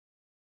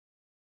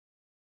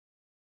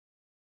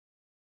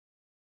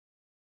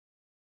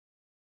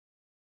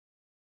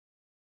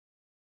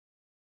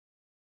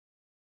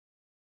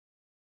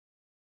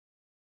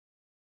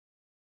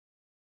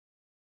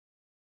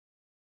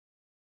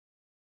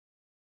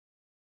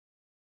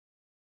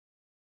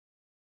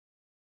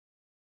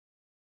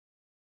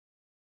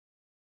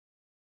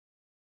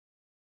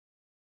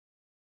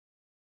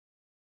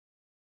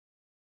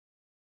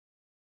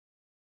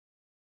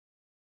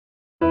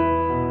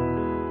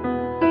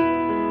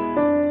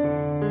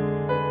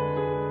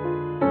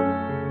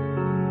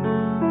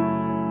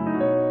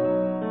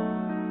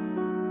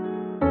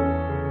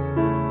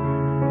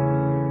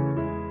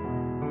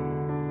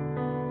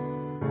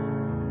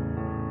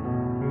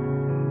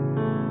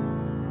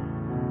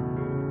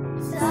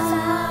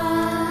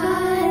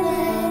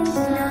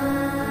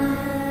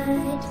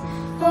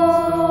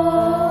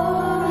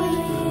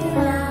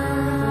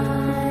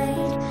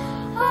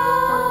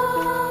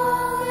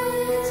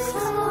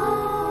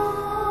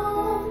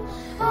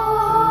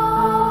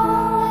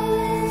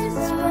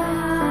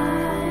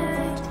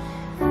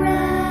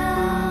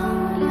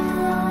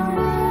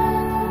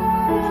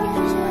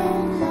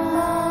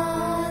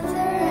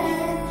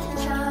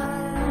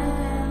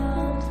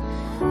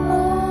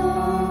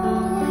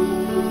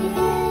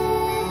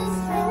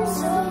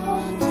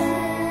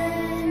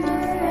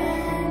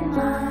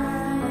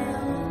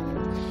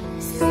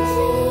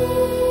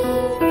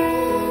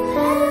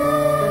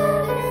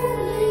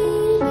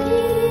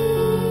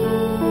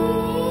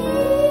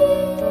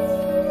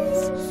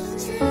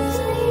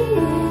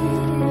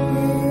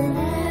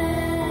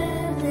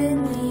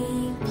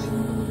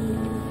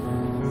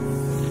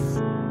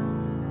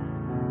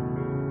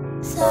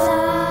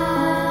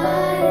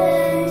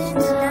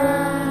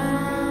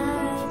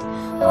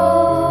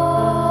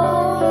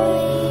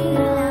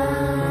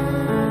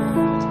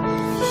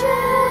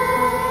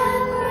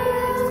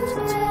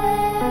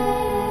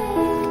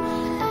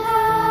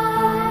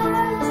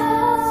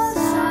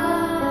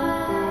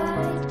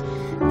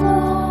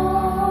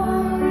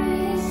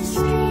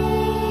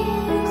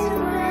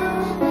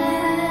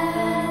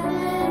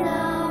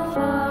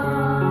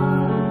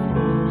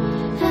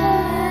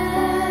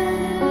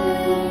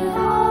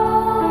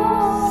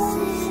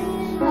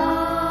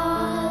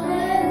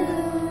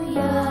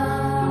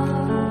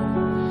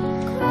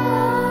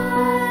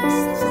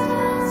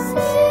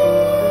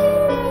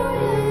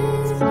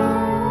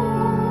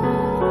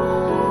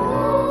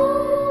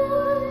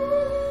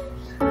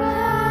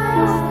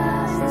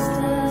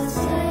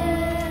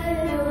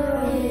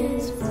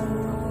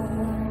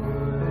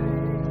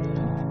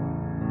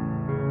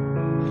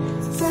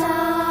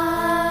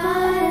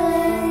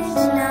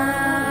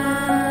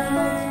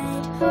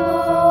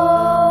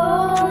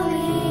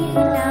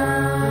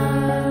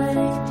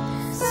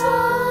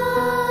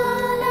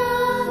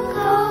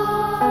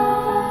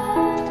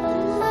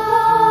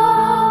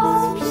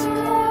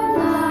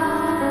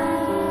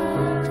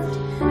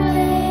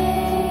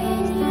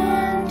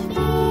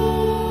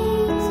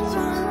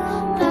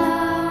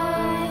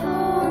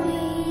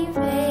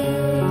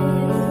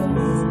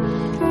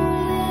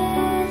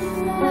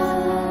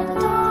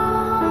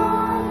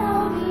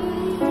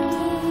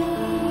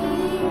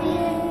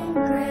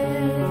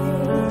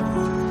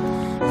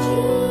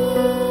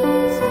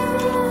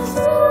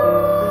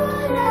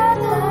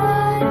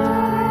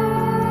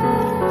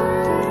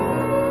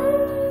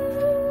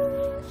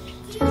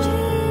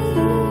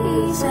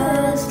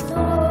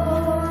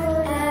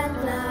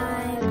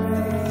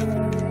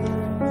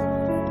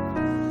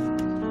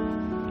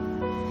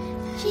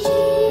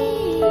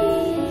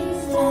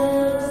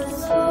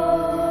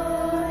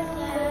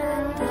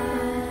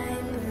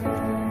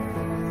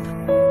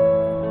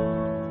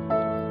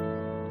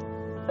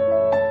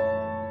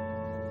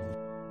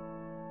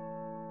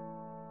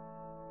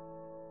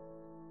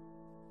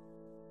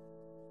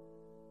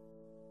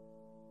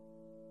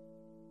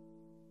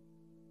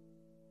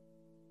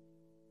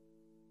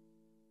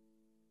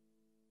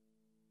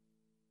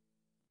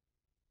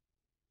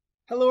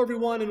Hello,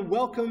 everyone, and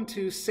welcome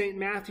to St.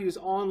 Matthew's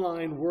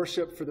online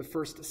worship for the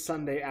first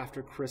Sunday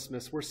after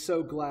Christmas. We're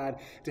so glad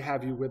to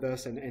have you with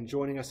us and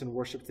joining us in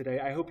worship today.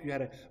 I hope you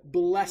had a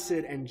blessed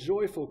and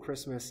joyful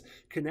Christmas,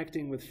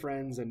 connecting with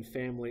friends and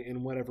family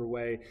in whatever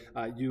way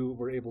you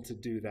were able to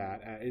do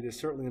that. It is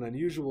certainly an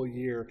unusual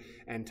year,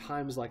 and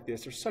times like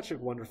this are such a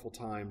wonderful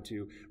time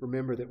to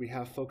remember that we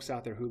have folks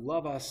out there who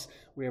love us.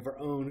 We have our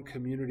own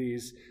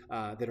communities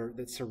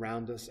that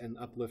surround us and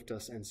uplift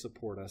us and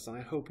support us. And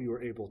I hope you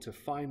are able to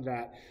find that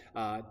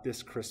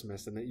this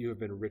Christmas and that you have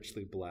been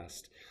richly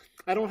blessed.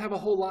 I don't have a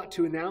whole lot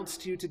to announce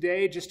to you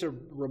today. Just a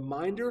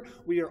reminder,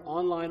 we are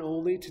online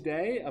only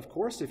today. Of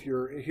course, if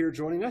you're here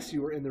joining us,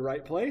 you are in the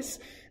right place.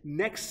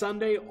 Next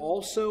Sunday,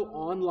 also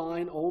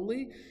online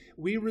only.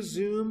 We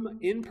resume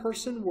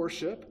in-person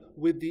worship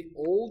with the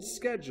old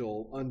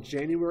schedule on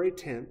January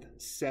 10th,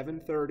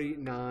 7:30,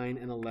 9,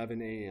 and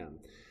 11 a.m.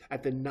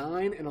 At the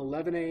 9 and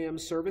 11 a.m.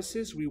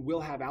 services, we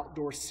will have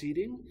outdoor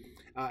seating.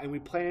 And we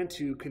plan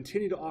to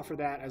continue to offer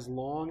that as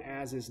long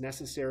as is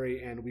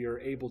necessary, and we are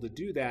able to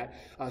do that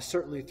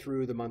certainly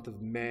through the month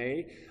of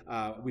May.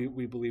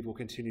 We believe we'll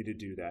continue to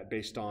do that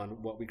based on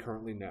what we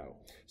currently know.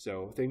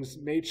 So things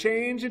may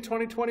change in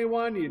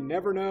 2021. You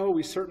never know.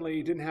 We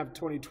certainly didn't have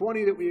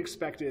 2020 that we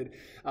expected,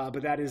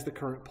 but that is the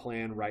current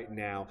plan right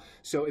now.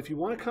 So if you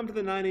want to come to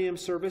the 9 a.m.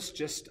 service,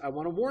 I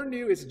want to warn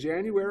you, it's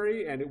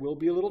January and it will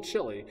be a little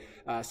chilly.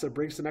 So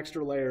bring some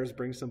extra layers,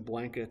 bring some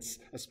blankets,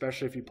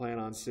 especially if you plan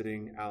on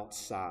sitting outside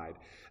outside.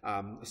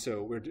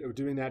 So we're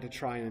doing that to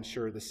try and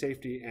ensure the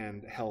safety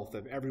and health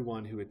of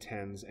everyone who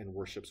attends and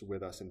worships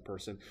with us in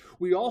person.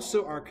 We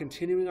also are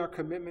continuing our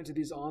commitment to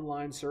these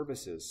online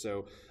services.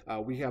 So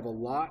we have a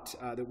lot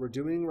that we're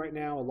doing right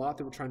now, a lot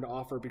that we're trying to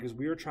offer, because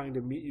we are trying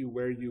to meet you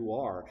where you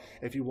are.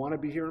 If you want to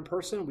be here in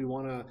person, we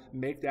want to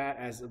make that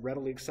as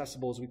readily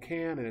accessible as we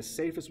can and as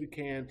safe as we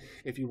can.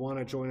 If you want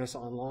to join us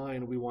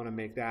online, we want to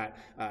make that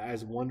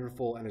as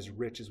wonderful and as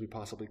rich as we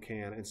possibly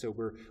can. And so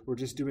we're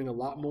just doing a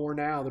lot more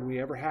now than we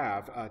ever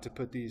have to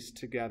put these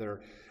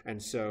together.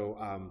 And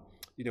so,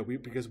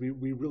 because we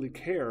really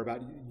care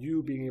about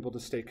you being able to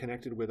stay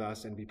connected with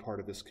us and be part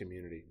of this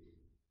community.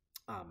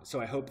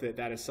 So I hope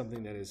that is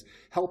something that is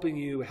helping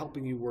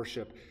you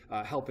worship,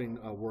 helping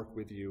work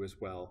with you as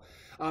well.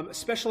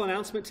 Special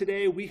announcement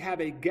today, we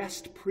have a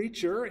guest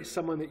preacher,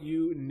 someone that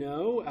you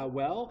know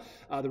well.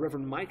 The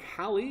Reverend Mike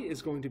Halley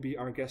is going to be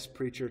our guest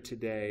preacher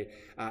today,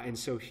 and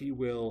so he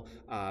will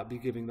be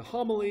giving the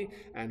homily,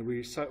 and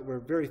we're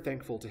very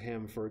thankful to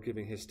him for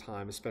giving his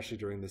time, especially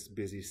during this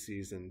busy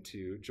season,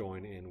 to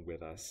join in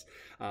with us.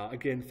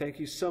 Again, thank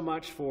you so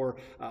much for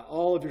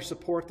all of your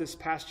support this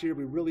past year.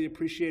 We really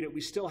appreciate it.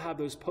 We still have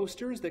those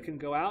posters that can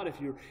go out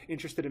if you're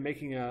interested in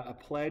making a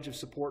pledge of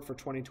support for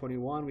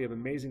 2021. We have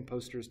amazing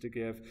posters to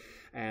give.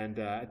 And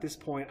at this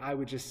point, I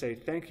would just say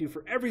thank you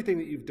for everything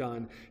that you've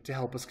done to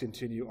help us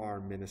continue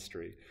our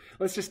ministry.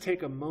 Let's just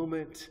take a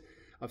moment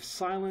of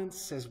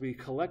silence as we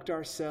collect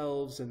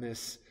ourselves in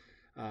this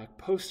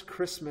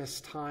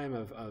post-Christmas time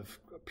of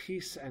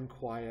peace and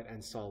quiet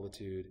and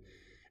solitude,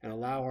 and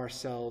allow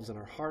ourselves and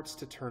our hearts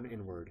to turn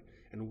inward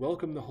and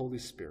welcome the Holy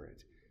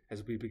Spirit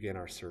as we begin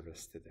our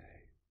service today.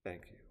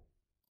 Thank you.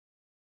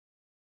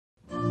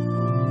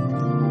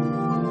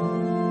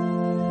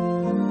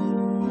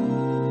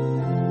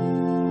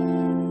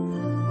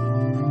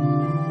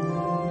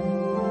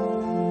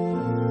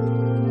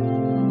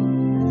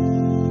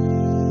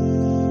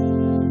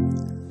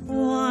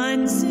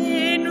 Once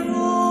in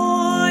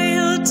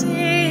royal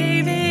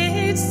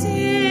David's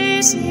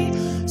city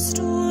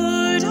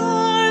stood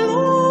our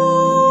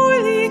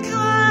lowly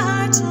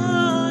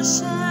cattle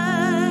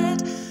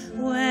shed,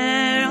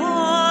 where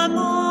our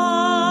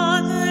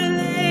mother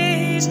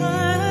laid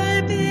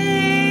her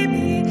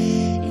baby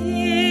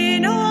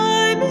in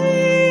a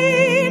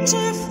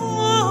manger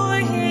for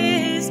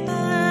his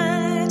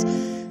bed.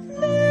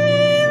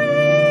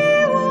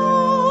 Mary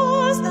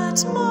was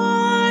that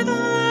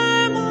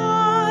mother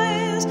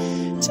mild,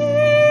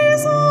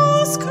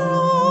 Jesus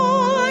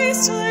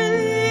Christ, her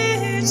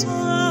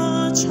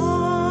little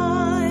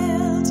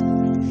child.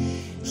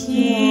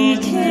 He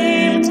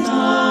came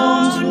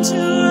down to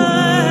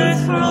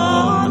earth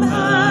from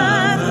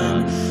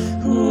heaven,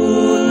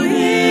 who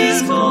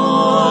is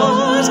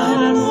God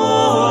and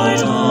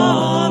Lord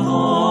of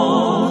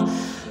all,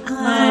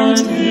 and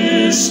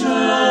his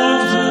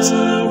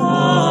shelter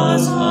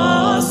was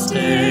a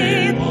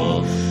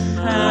stable,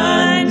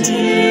 and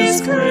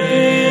his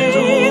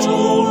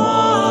cradle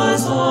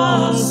was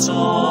a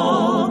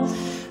stall.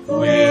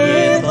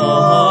 With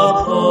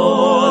the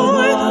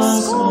poor, the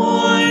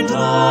scorned, the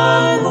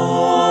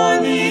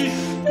lowly,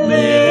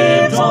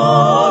 lived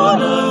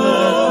on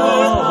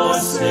earth a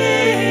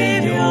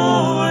Savior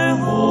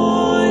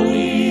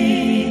holy.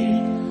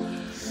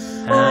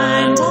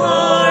 And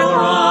our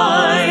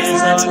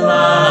eyes at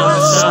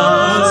last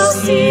shall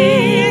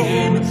see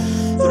him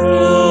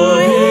through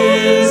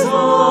his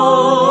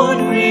own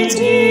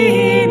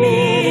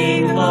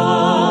redeeming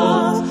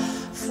love.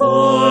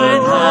 For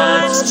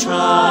that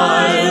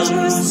child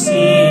who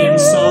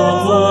seems so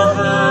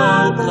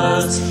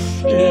helpless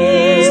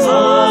is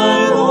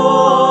our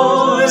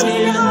Lord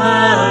in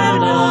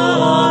heaven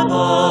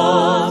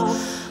above,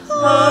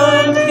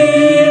 and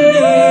he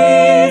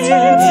leads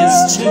his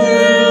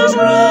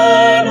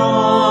children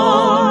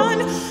on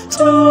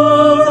to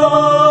the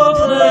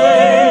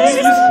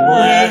place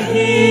where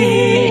he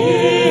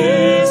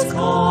is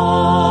gone.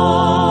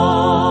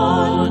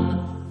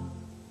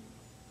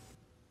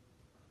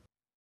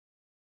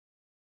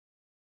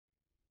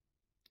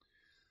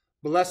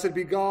 Blessed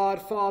be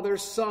God, Father,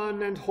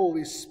 Son, and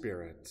Holy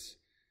Spirit,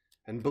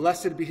 and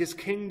blessed be his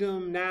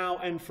kingdom now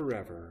and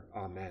forever.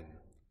 Amen.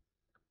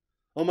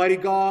 Almighty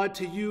God,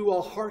 to you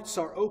all hearts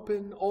are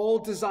open, all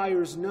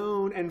desires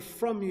known, and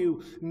from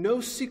you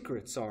no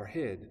secrets are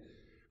hid.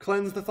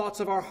 Cleanse the thoughts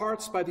of our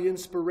hearts by the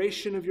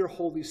inspiration of your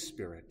Holy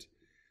Spirit,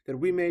 that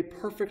we may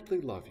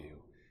perfectly love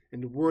you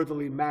and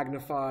worthily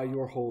magnify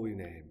your holy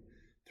name,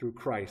 through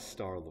Christ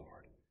our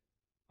Lord.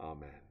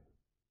 Amen.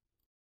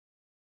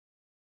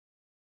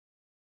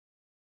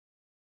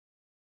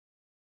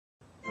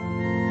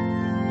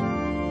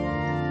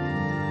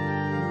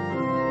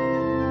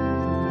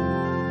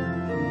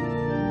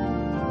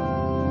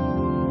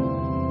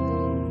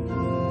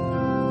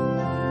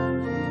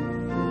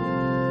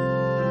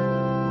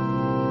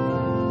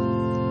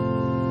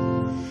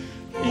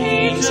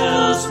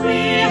 Angels we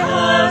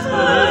have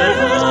heard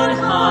on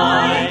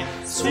high,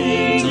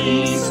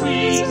 singing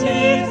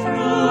sweetly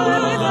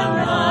through the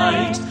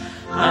night,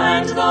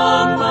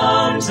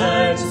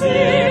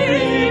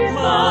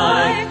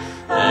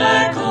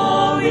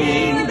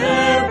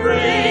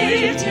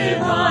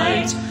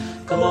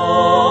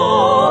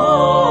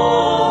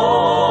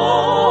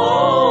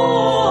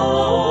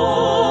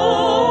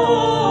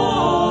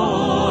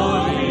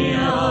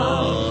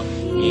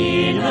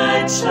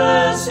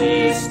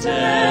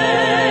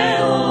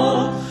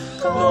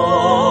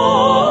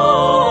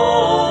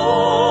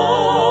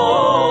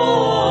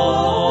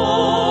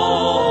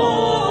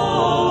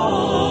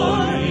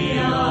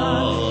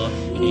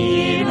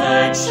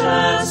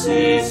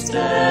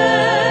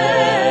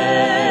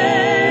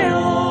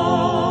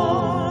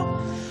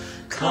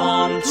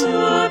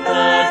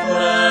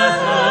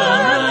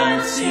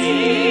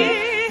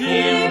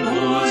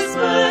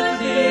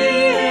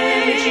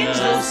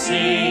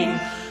 sing.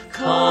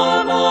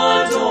 Come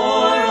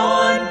adore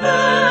on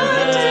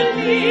bended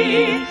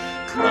knee,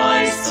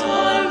 Christ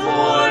our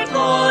Lord,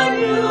 the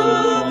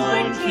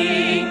newborn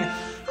King.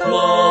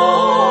 Gloria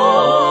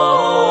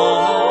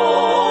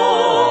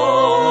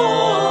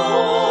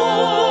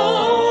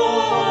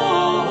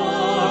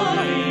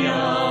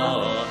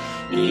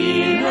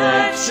in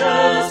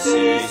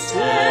excelsis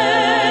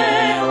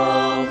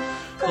Deo.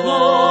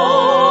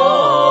 Gloria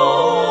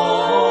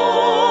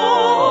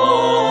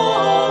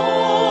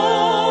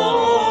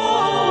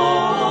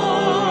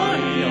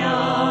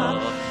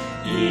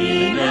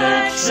in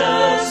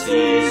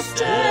excelsis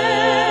Deo.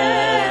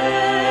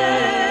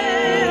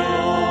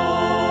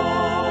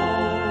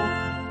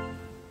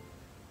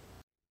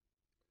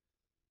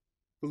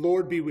 The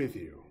Lord be with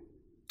you,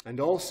 and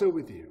also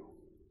with you.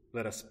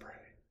 Let us pray.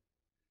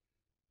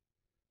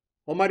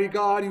 Almighty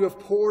God, you have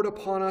poured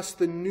upon us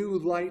the new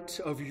light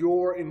of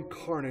your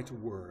incarnate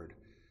word.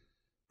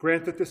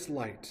 Grant that this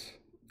light,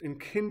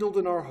 enkindled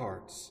in our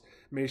hearts,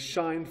 may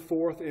shine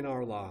forth in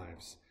our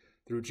lives.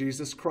 Through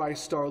Jesus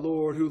Christ our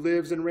Lord, who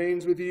lives and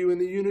reigns with you in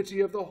the unity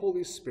of the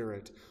Holy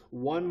Spirit,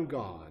 one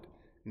God,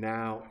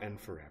 now and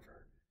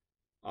forever.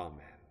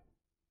 Amen.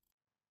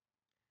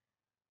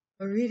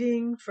 A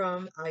reading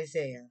from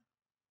Isaiah.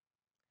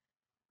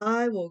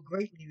 I will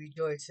greatly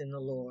rejoice in the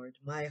Lord.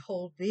 My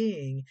whole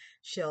being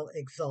shall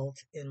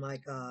exult in my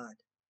God.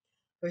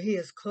 For he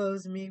has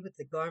clothed me with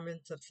the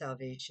garments of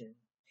salvation.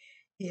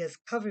 He has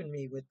covered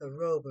me with the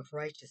robe of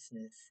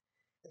righteousness.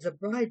 As a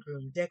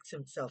bridegroom decks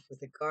himself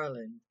with a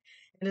garland,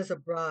 and as a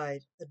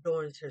bride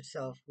adorns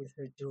herself with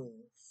her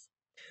jewels.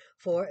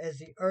 For as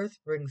the earth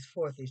brings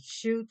forth its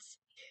shoots,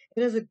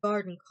 and as a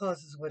garden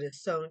causes what is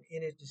sown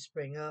in it to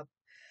spring up,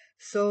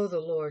 so the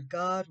Lord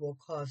God will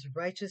cause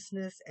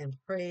righteousness and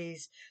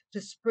praise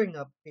to spring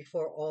up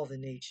before all the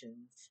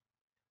nations.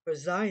 For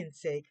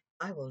Zion's sake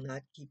I will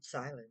not keep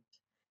silent,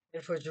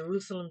 and for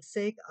Jerusalem's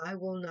sake I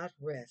will not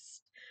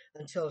rest,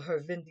 until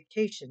her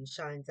vindication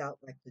shines out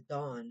like the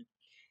dawn,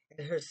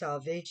 and her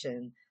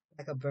salvation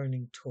like a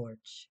burning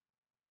torch.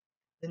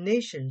 The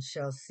nations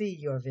shall see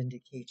your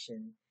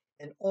vindication,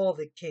 and all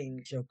the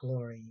kings your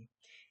glory.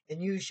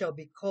 And you shall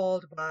be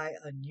called by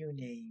a new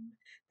name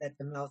that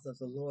the mouth of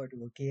the Lord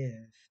will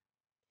give.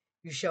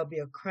 You shall be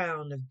a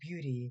crown of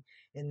beauty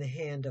in the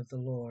hand of the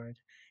Lord,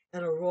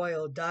 and a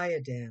royal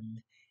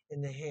diadem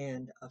in the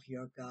hand of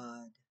your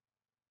God.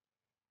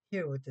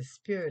 Hear what the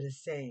Spirit is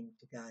saying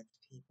to God's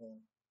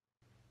people.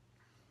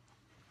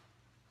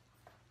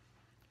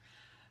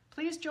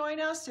 Please join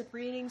us in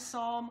reading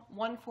Psalm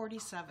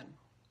 147.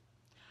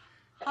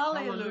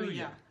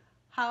 Hallelujah!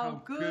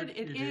 How good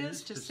it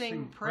is to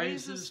sing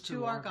praises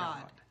to our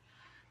God.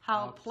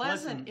 How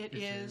pleasant it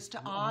is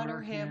to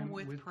honor him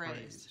with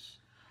praise.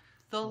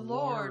 The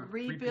Lord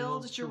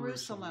rebuilds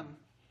Jerusalem.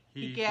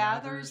 He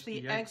gathers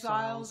the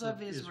exiles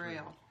of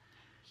Israel.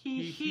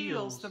 He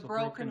heals the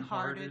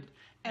brokenhearted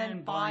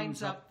and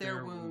binds up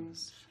their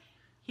wounds.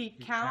 He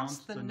counts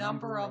the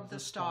number of the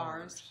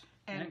stars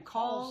and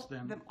calls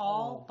them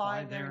all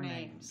by their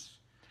names.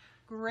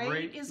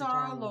 Great is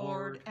our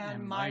Lord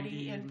and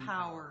mighty in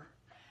power.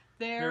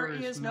 There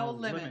is no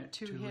limit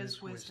to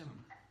his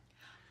wisdom.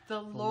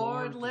 The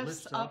Lord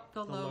lifts up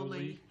the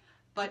lowly,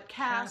 but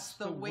casts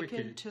the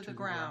wicked to the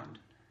ground.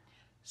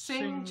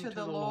 Sing to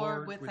the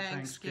Lord with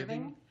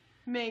thanksgiving.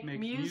 Make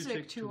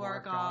music to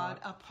our God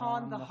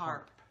upon the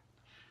harp.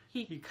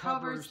 He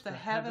covers the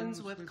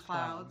heavens with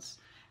clouds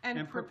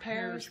and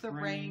prepares the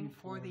rain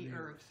for the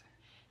earth.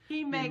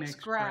 He makes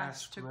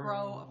grass to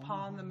grow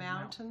upon the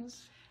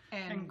mountains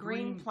and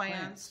green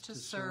plants to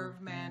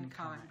serve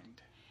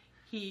mankind.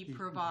 He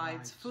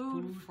provides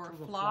food for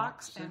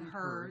flocks and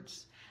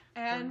herds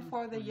and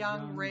for the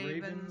young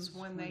ravens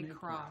when they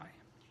cry.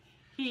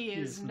 He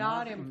is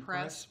not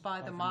impressed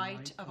by the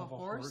might of a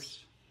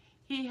horse.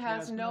 He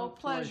has no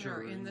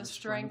pleasure in the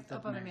strength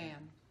of a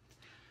man.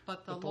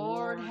 But the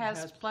Lord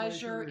has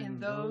pleasure in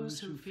those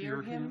who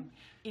fear him,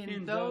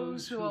 in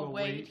those who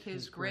await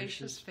his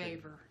gracious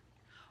favor.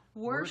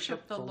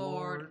 Worship the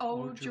Lord,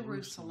 O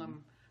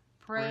Jerusalem.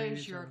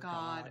 Praise your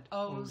God,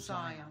 O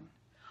Zion.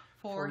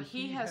 For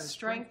he has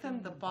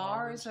strengthened the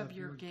bars of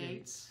your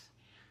gates.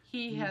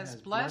 He has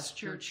blessed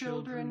your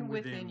children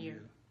within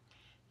you.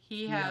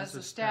 He has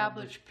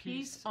established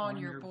peace on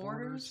your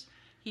borders.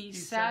 He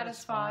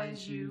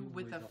satisfies you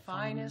with the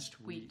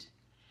finest wheat.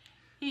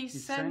 He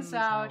sends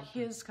out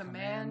his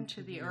command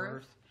to the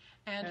earth,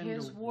 and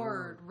his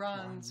word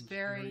runs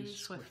very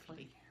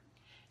swiftly.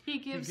 He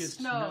gives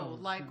snow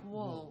like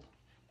wool.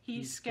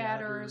 He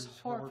scatters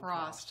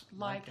hoarfrost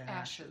like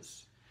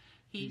ashes.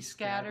 He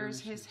scatters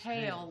his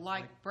hail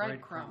like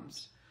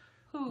breadcrumbs.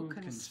 Who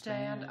can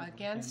stand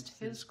against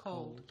his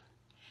cold?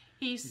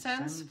 He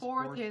sends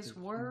forth his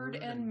word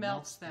and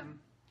melts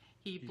them.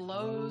 He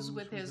blows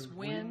with his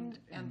wind,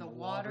 and the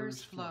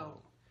waters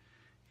flow.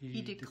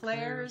 He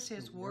declares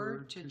his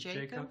word to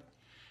Jacob,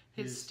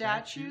 his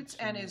statutes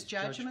and his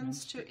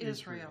judgments to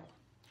Israel.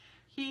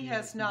 He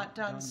has not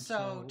done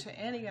so to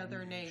any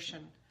other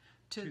nation.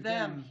 To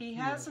them he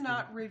has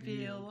not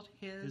revealed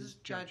his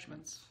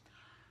judgments.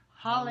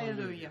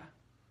 Hallelujah.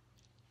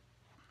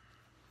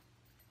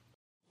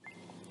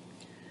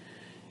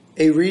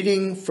 A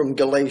reading from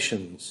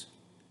Galatians.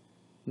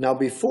 Now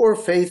before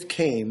faith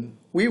came,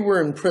 we were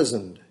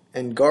imprisoned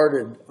and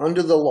guarded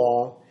under the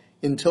law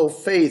until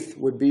faith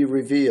would be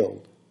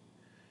revealed.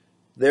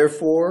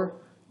 Therefore,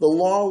 the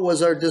law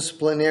was our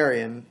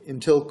disciplinarian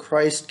until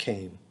Christ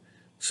came,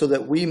 so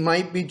that we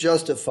might be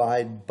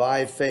justified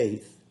by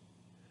faith.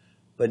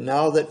 But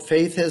now that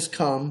faith has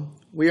come,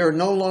 we are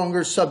no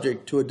longer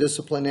subject to a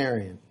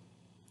disciplinarian.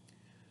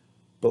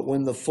 But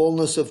when the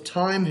fullness of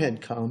time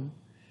had come,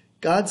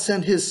 God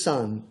sent his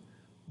Son,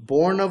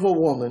 born of a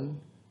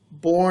woman,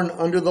 born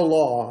under the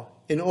law,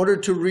 in order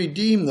to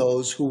redeem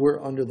those who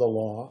were under the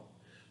law,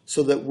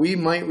 so that we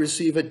might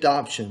receive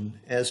adoption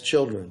as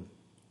children.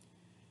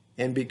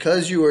 And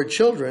because you are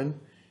children,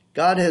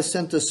 God has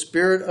sent the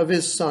Spirit of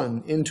his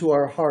Son into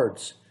our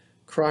hearts,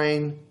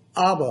 crying,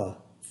 Abba,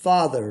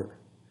 Father.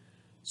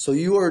 So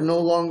you are no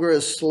longer a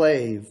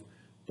slave,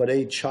 but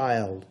a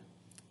child.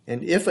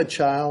 And if a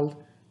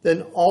child,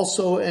 then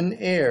also an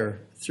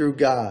heir through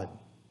God.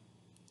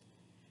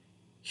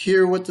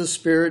 Hear what the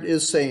Spirit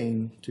is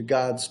saying to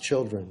God's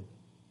children.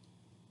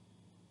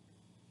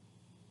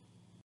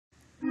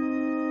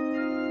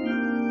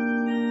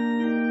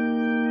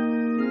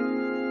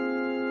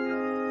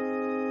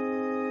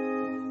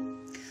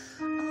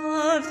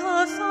 Of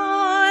the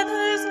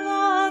Father's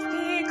love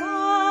begotten,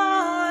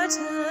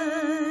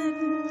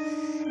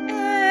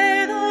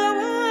 ere the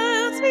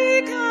worlds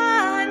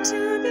began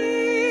to be,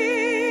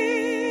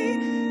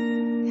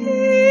 he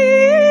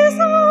is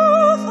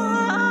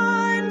Alpha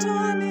and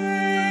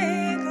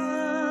Omega,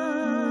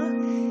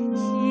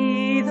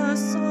 he the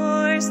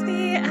source,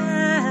 the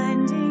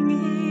ending, he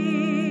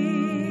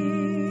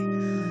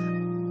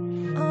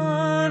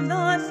of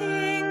the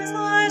things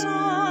that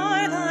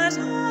are, that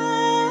have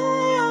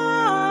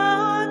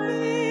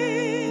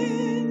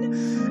been,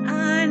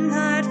 and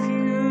that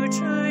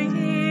future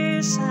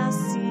ye shall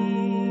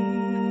see,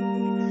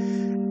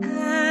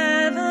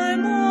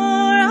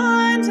 evermore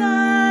and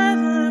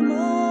evermore.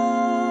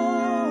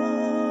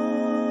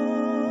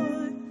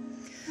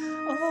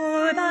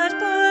 Oh, that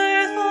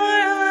birth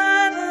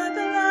forever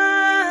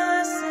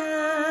blessed,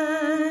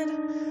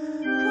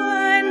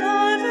 when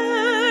the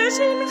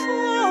Virgin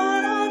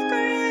full of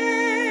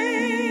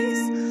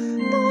grace,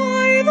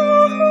 by the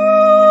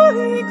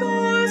Holy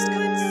Ghost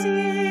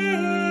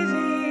conceiving,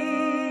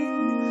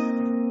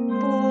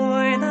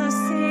 bore the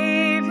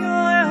Savior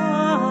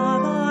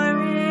of our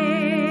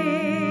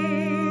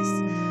race,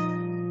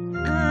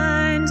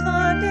 and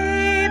the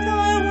babe,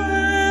 the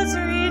world's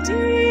Redeemer,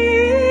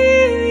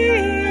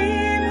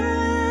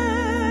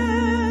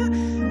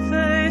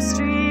 first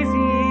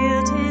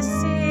revealed his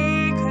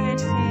sacred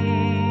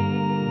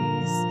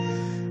face,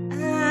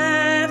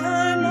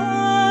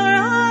 evermore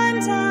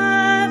and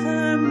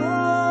evermore.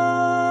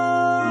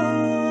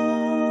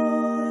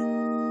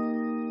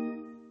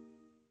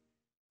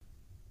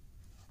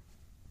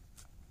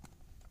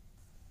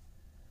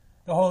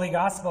 The Holy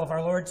Gospel of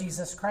our Lord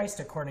Jesus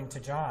Christ according to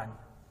John.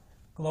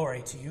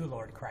 Glory to you,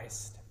 Lord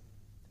Christ.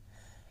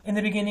 In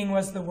the beginning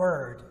was the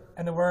Word,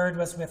 and the Word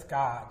was with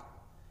God,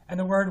 and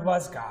the Word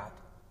was God.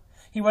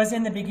 He was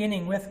in the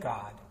beginning with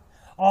God.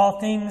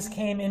 All things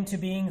came into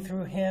being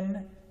through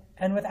him,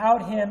 and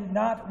without him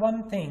not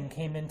one thing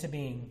came into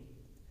being.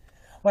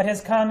 What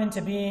has come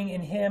into being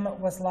in him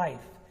was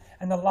life,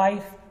 and the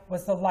life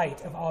was the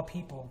light of all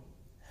people.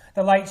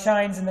 The light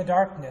shines in the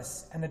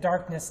darkness, and the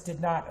darkness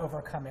did not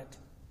overcome it.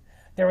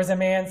 There was a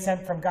man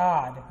sent from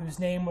God, whose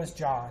name was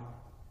John.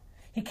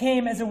 He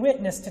came as a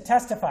witness to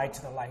testify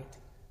to the light,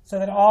 so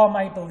that all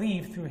might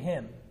believe through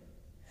him.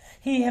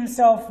 He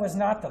himself was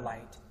not the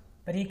light,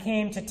 but he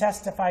came to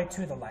testify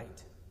to the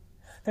light.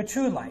 The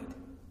true light,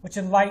 which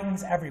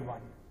enlightens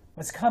everyone,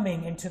 was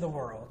coming into the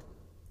world.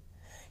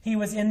 He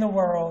was in the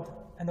world,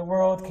 and the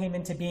world came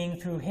into being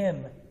through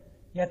him,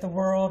 yet the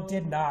world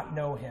did not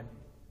know him.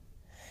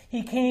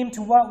 He came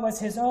to what was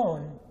his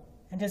own,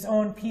 and his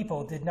own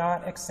people did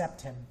not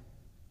accept him.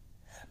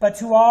 But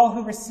to all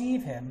who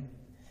receive him,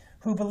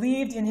 who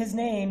believed in his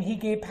name, he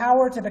gave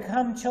power to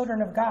become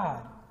children of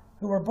God,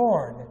 who were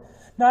born,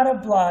 not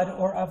of blood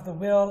or of the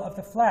will of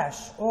the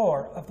flesh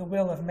or of the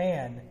will of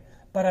man,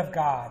 but of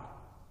God.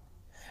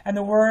 And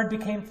the Word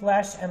became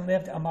flesh and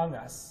lived among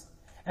us,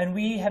 and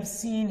we have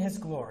seen his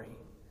glory,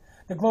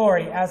 the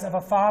glory as of a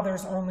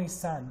Father's only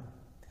Son,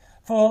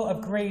 full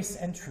of grace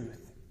and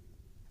truth.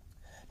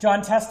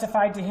 John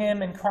testified to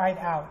him and cried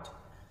out,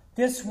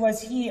 "This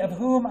was he of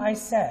whom I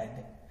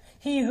said,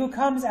 'He who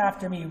comes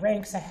after me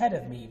ranks ahead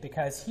of me,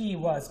 because he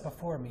was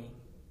before me.'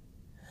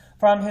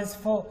 From his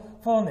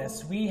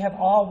fullness we have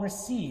all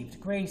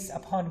received grace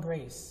upon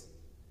grace.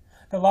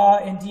 The law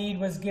indeed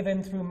was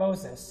given through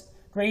Moses.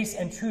 Grace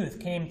and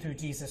truth came through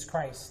Jesus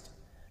Christ.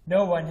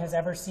 No one has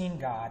ever seen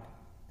God.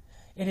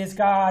 It is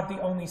God, the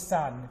only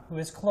Son, who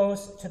is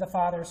close to the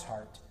Father's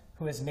heart,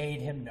 who has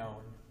made him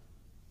known."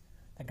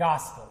 The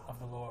Gospel of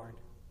the Lord.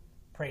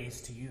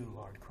 Praise to you,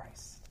 Lord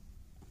Christ.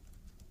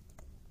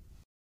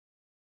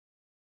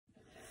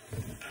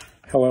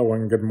 Hello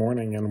and good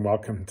morning and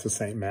welcome to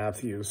St.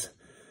 Matthew's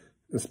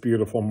this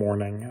beautiful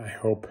morning. I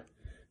hope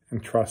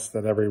and trust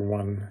that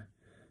everyone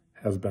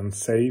has been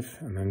safe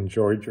and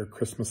enjoyed your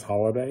Christmas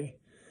holiday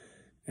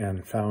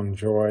and found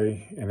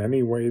joy in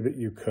any way that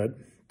you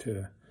could,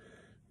 to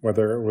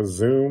whether it was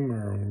Zoom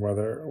or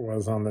whether it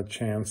was on the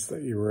chance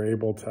that you were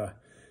able to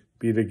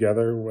be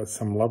together with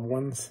some loved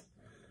ones.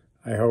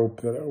 I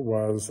hope that it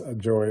was a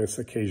joyous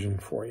occasion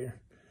for you.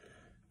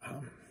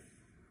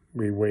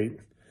 We wait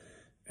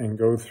and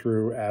go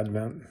through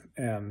Advent,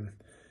 and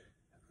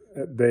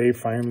that day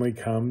finally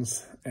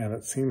comes, and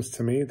it seems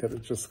to me that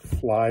it just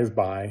flies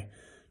by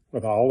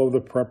with all of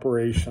the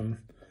preparation,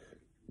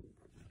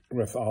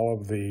 with all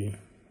of the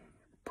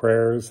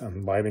prayers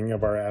and lighting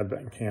of our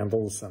Advent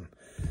candles and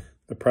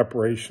the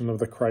preparation of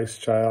the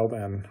Christ child,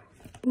 and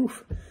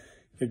poof,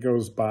 it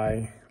goes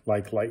by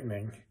like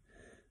lightning.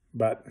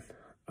 But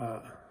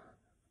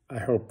I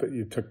hope that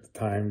you took the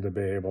time to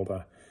be able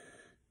to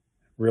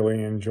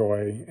really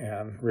enjoy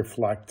and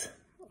reflect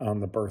on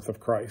the birth of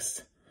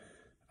Christ,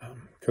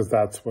 because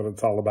that's what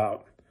it's all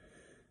about.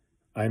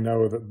 I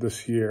know that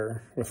this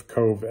year with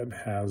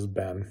COVID has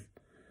been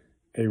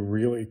a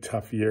really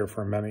tough year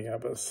for many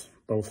of us,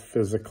 both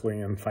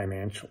physically and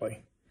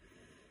financially.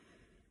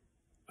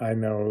 I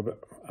know that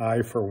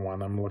I, for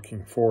one, am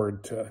looking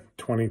forward to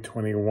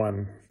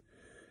 2021,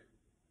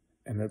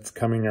 and it's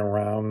coming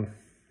around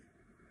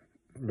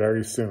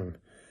very soon.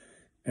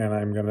 And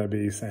I'm going to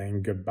be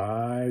saying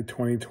goodbye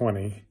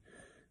 2020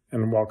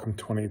 and welcome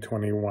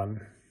 2021.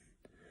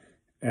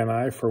 And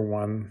I, for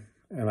one,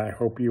 and I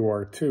hope you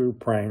are too,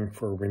 praying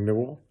for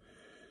renewal,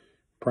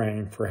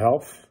 praying for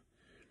health,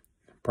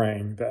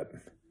 praying that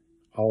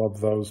all of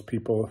those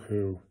people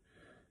who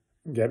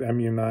get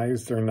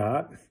immunized or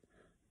not,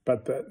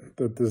 but that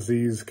the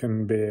disease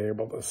can be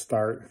able to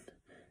start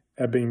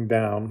ebbing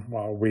down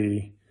while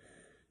we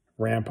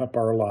ramp up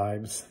our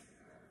lives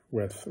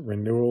with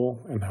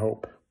renewal and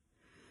hope.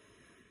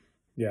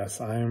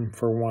 Yes, I am,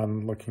 for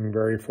one, looking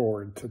very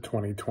forward to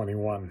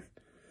 2021,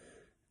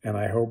 and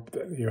I hope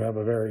that you have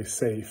a very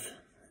safe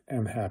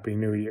and happy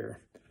New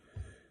Year.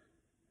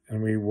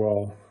 And we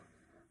will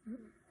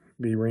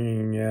be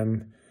ringing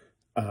in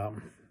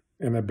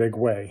a big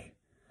way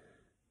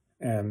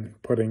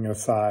and putting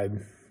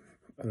aside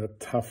the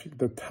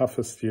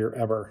toughest year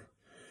ever.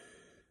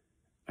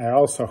 I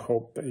also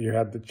hope that you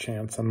had the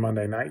chance on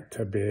Monday night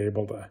to be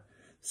able to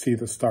see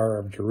the Star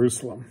of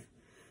Jerusalem.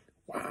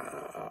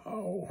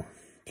 Wow.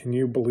 Can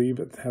you believe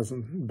it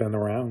hasn't been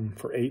around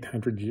for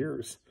 800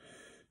 years?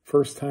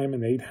 First time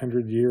in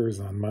 800 years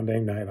on Monday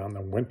night, on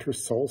the winter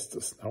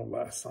solstice, no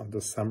less, on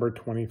December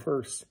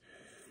 21st.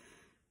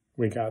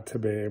 We got to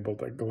be able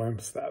to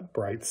glimpse that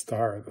bright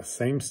star, the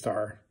same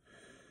star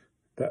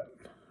that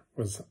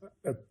was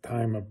at the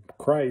time of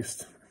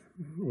Christ,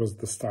 was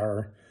the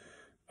star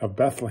of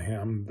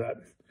Bethlehem that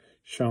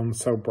shone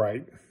so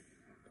bright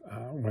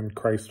when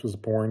Christ was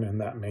born in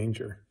that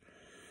manger.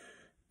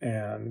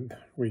 And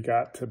we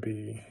got to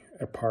be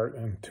a part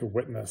and to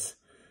witness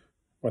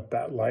what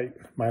that light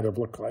might have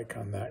looked like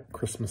on that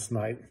Christmas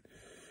night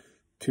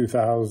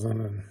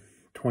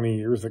 2020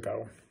 years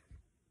ago.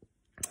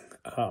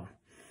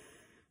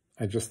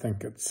 I just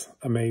think it's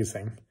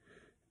amazing,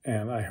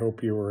 and I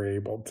hope you were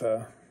able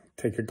to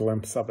take a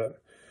glimpse of it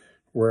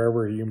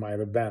wherever you might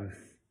have been.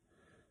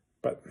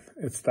 But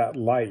it's that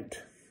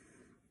light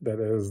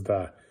that is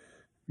the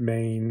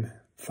main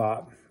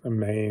thought, the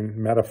main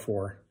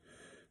metaphor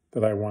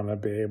that I want to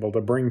be able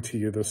to bring to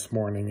you this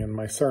morning in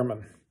my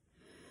sermon.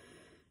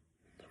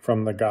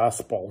 From the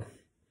Gospel,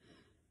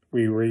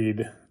 we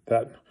read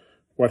that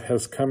what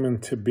has come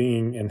into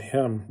being in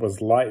him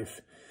was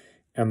life,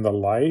 and the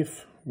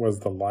life was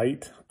the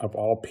light of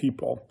all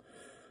people.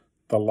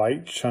 The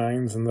light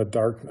shines in the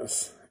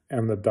darkness,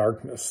 and the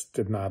darkness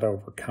did not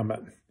overcome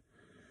it.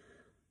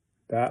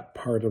 That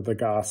part of the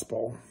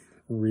Gospel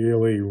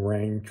really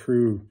rang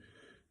true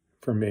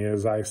for me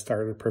as I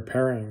started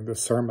preparing the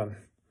sermon.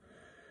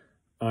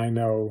 I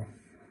know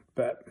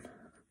that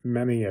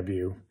many of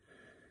you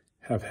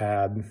have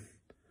had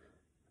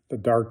the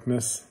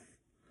darkness,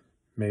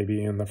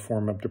 maybe in the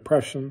form of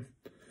depression,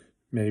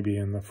 maybe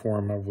in the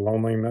form of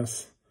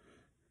loneliness,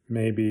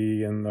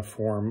 maybe in the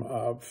form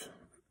of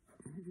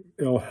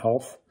ill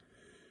health,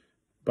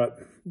 but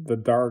the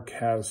dark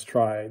has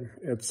tried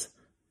its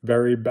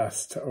very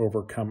best to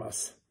overcome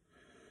us.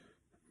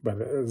 But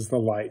it is the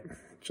light,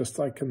 just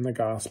like in the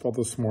Gospel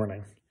this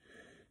morning.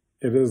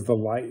 It is the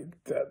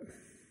light that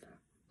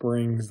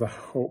brings the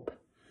hope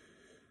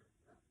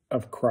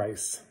of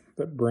Christ,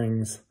 that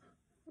brings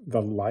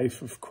the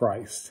life of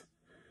Christ,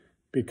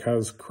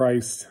 because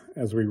Christ,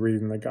 as we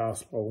read in the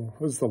Gospel,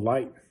 was the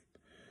light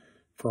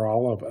for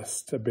all of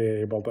us to be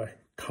able to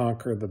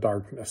conquer the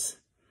darkness.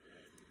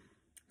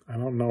 I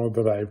don't know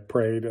that I've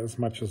prayed as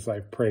much as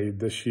I've prayed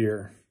this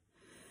year,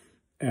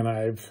 and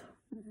I've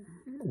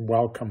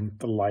welcomed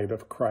the light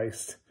of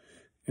Christ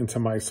into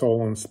my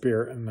soul and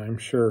spirit, and I'm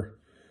sure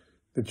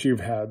that you've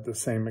had the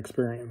same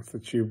experience,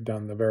 that you've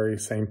done the very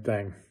same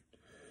thing.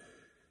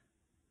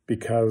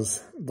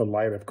 because the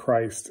light of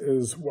Christ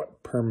is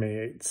what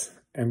permeates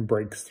and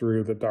breaks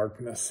through the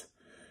darkness.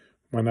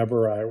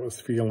 Whenever I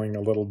was feeling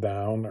a little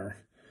down, or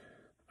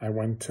I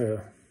went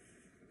to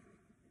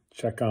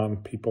check on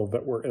people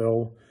that were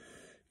ill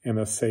in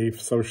a safe,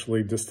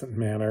 socially distant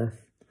manner,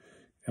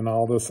 and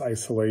all this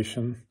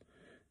isolation,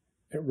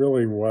 it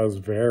really was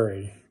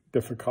very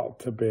difficult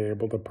to be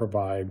able to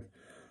provide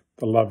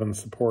the love and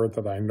support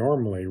that I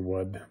normally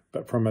would,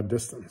 but from a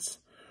distance,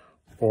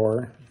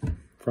 or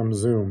from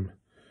Zoom,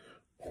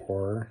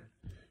 or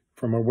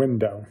from a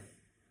window.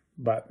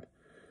 But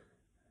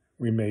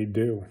we made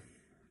do.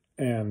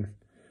 And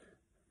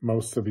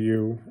most of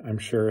you, I'm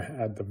sure,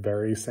 had the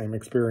very same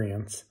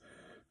experience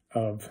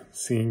of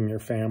seeing your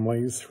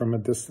families from a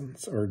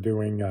distance, or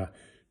doing a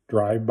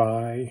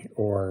drive-by,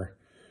 or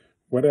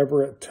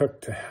whatever it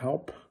took to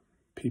help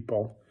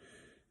people,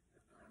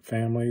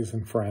 families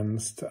and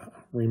friends, to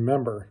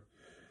remember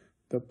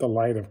that the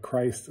light of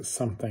Christ is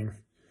something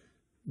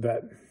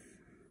that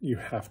you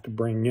have to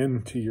bring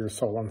into your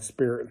soul and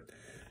spirit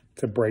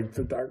to break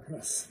the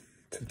darkness,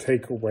 to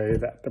take away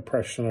that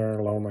depression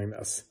or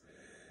loneliness,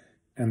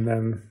 and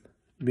then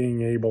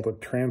being able to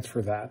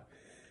transfer that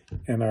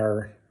in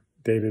our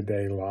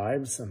day-to-day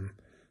lives and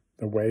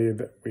the way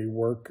that we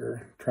work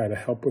or try to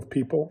help with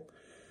people.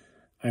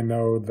 I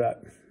know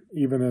that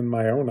even in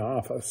my own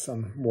office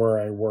and where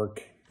I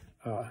work,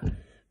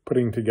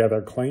 putting together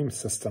claim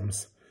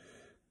systems,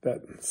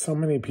 that so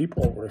many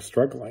people were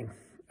struggling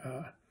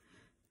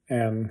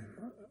and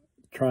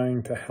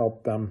trying to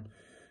help them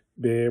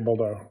be able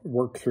to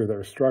work through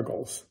their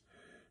struggles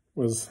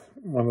was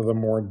one of the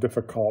more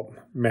difficult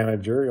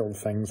managerial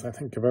things I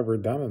think I've ever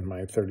done in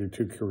my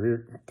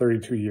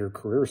 32-year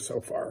career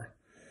so far.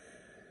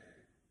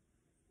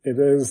 It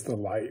is the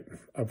light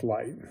of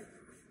light.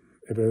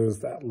 It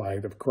is that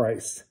light of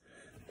Christ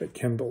that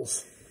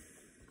kindles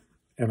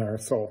in our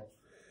soul,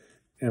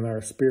 in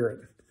our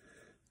spirit,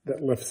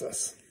 that lifts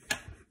us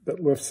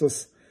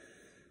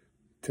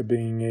to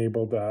being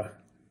able to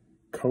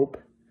cope,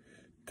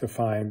 to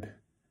find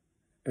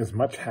as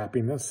much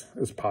happiness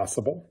as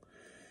possible.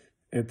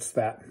 It's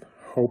that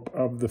hope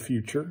of the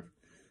future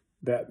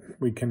that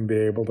we can be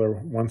able to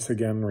once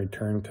again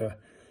return to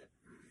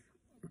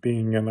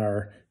being in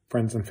our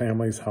friends and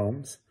families'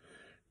 homes,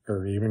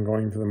 or even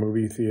going to the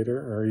movie theater,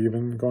 or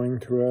even going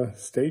to a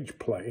stage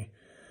play,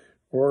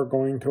 or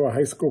going to a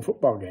high school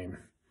football game.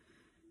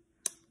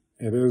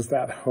 It is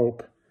that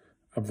hope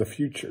of the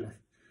future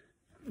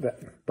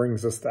that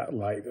brings us that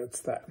light.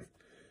 It's that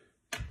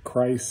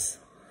Christ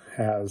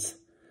has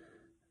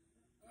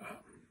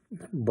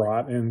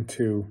brought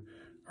into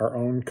our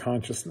own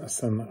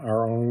consciousness and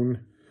our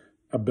own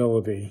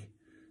ability,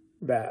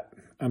 that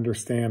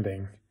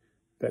understanding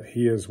that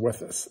he is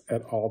with us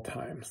at all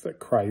times, that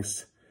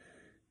Christ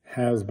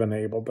has been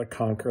able to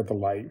conquer the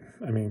light.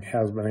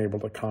 Has been able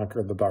to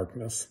conquer the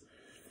darkness.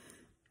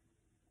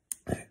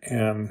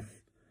 And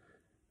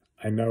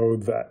I know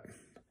that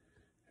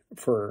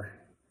for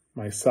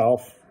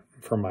myself,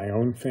 for my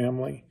own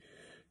family,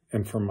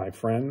 and for my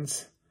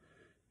friends,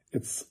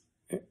 it's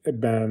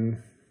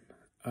been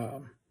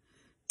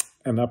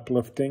an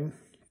uplifting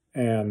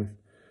and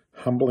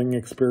humbling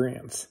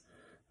experience.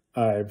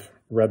 I've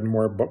read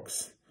more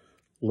books,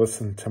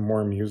 listened to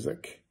more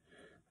music.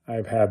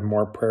 I've had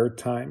more prayer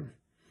time.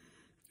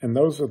 And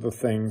those are the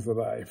things that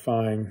I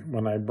find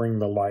when I bring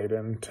the light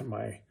into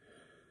my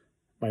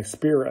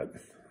spirit,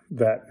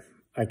 that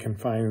I can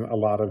find a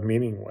lot of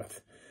meaning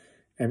with.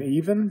 And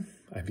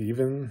I've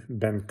even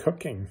been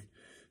cooking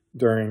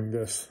during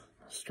this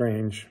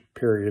strange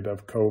period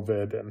of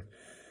COVID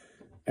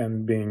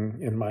and being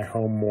in my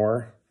home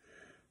more.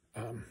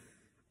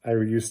 I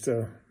used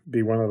to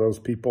be one of those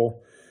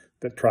people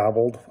that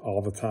traveled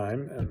all the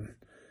time, and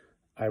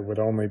I would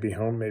only be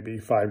home maybe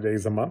 5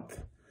 days a month,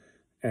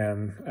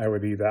 and I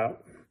would eat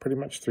out pretty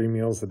much 3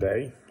 meals a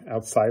day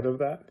outside of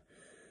that.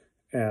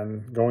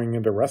 And going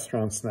into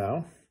restaurants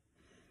now,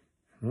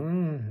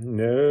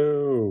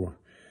 no,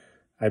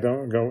 I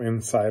don't go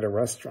inside a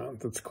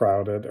restaurant that's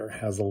crowded or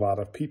has a lot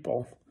of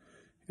people.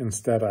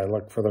 Instead, I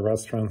look for the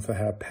restaurants that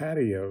have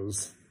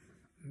patios.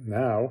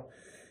 Now,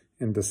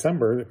 in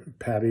December,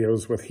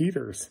 patios with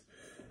heaters.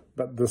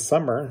 But this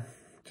summer,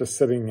 just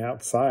sitting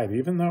outside,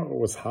 even though it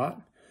was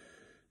hot,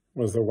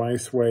 was a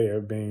nice way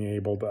of being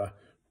able to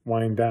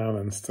wind down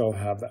and still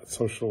have that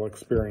social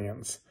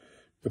experience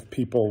with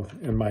people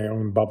in my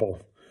own bubble,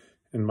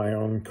 in my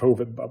own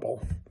COVID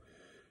bubble.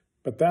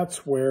 But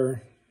that's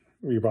where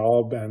we've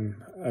all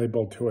been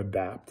able to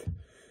adapt,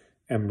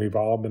 and we've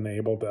all been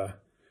able to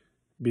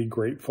be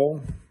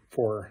grateful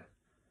for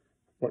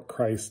what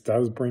Christ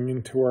does bring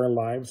into our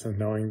lives, and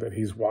knowing that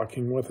he's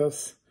walking with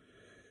us.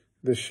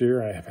 This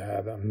year, I have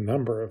had a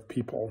number of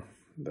people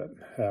that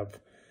have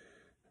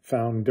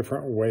found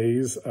different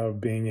ways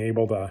of being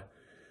able to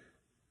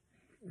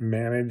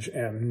manage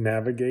and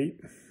navigate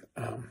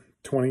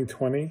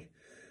 2020.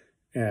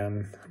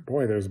 And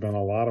boy, there's been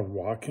a lot of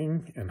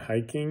walking and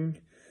hiking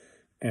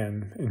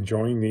and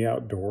enjoying the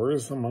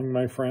outdoors among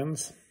my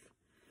friends.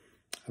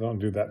 I don't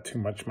do that too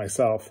much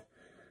myself.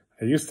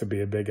 I used to be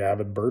a big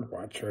avid bird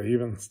watcher. I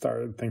even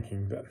started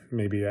thinking that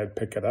maybe I'd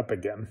pick it up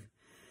again.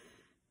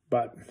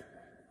 But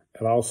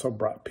it also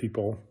brought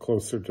people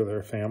closer to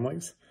their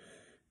families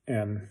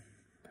and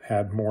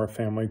had more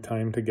family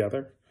time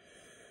together,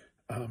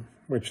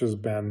 which has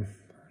been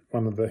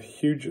one of the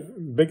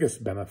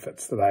biggest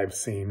benefits that I've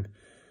seen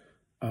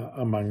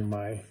among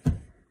my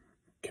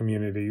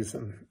communities.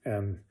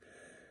 And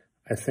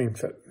I think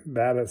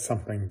that is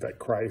something that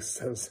Christ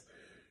has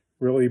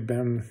really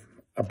been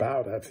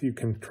about. If you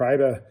can try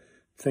to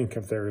think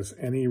if there's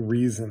any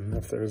reason,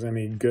 if there's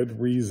any good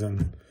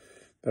reason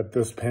that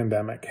this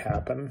pandemic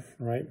happened,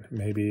 right?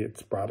 Maybe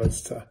it's brought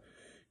us to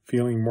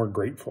feeling more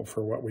grateful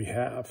for what we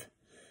have.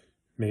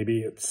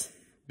 Maybe it's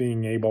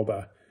being able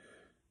to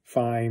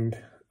find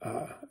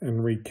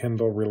and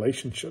rekindle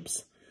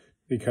relationships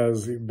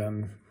because you've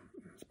been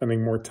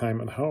spending more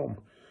time at home.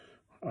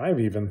 I've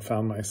even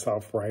found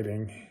myself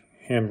writing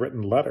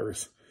handwritten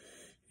letters,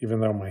 even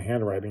though my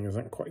handwriting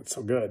isn't quite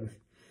so good.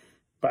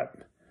 But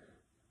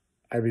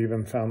I've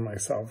even found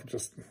myself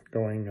just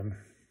going and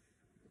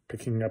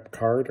picking up a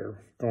card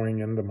or going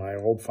into my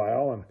old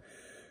file and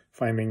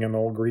finding an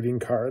old greeting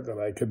card that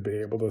I could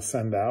be able to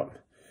send out.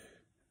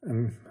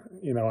 And,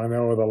 I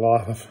know that a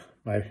lot of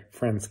my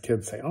friends'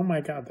 kids say, oh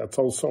my God, that's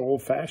so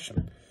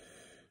old-fashioned.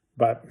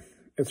 But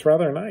it's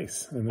rather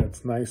nice, and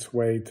it's a nice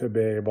way to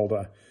be able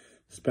to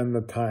spend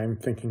the time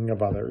thinking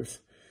of others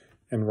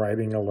and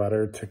writing a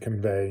letter to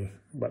convey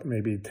what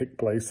maybe took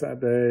place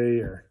that day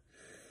or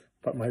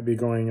what might be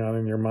going on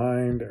in your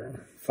mind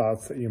or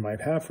thoughts that you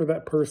might have for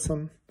that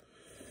person.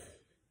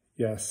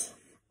 Yes,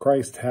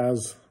 Christ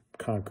has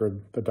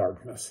conquered the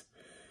darkness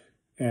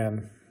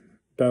and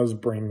does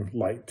bring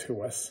light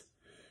to us.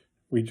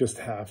 We just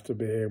have to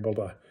be able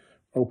to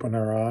open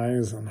our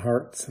eyes and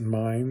hearts and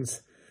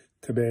minds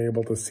to be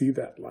able to see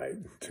that light,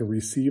 to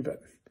receive it.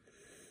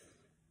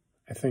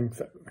 I think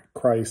that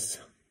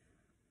Christ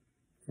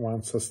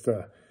wants us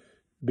to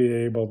be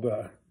able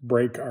to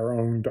break our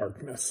own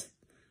darkness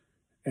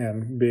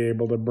and be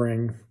able to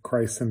bring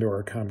Christ into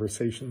our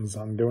conversations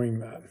on doing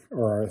that,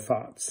 or our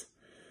thoughts.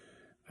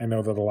 I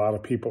know that a lot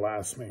of people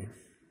ask me,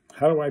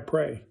 how do I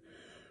pray?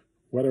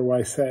 What do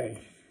I say?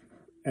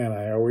 And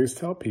I always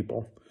tell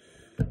people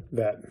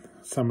that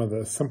some of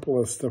the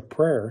simplest of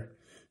prayer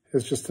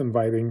is just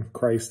inviting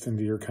Christ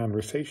into your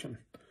conversation.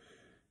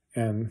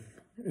 And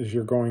as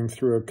you're going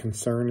through a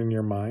concern in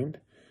your mind,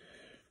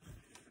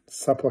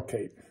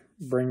 supplicate,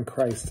 bring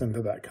Christ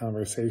into that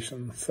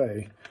conversation.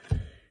 Say,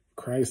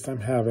 Christ,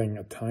 I'm having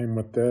a time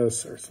with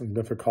this or some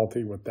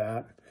difficulty with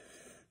that,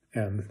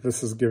 and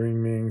this is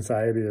giving me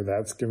anxiety or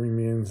that's giving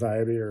me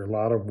anxiety or a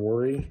lot of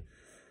worry.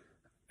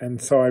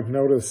 And so I've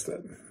noticed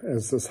that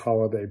as this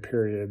holiday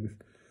period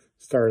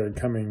started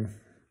coming,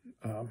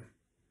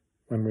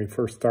 when we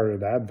first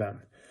started Advent,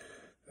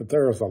 that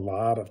there was a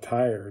lot of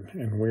tired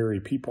and weary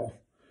people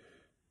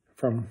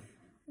from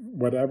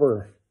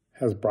whatever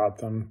has brought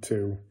them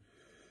to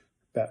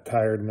that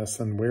tiredness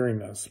and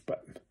weariness.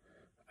 But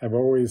I've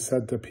always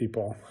said to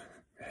people,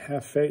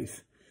 have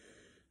faith,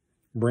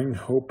 bring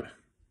hope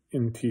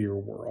into your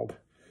world.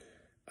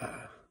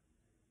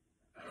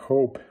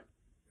 Hope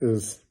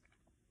is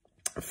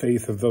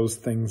faith of those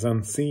things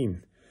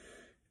unseen.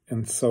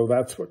 And so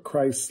that's what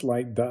Christ's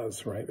light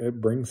does, right? It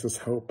brings us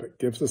hope. It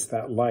gives us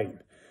that light.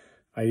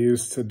 I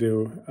used to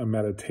do a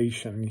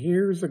meditation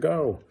years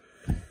ago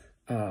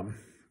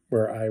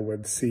where I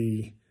would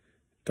see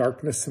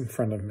darkness in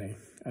front of me.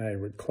 I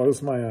would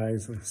close my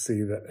eyes and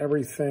see that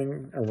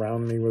everything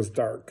around me was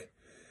dark.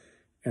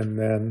 And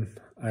then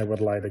I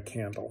would light a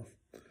candle.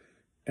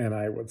 And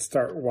I would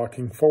start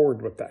walking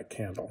forward with that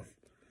candle.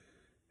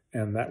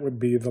 And that would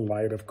be the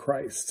light of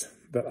Christ,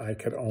 that I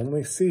could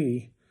only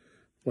see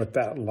what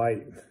that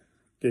light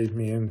gave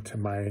me into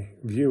my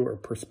view or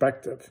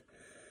perspective.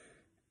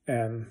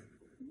 And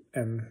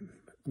then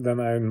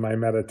in my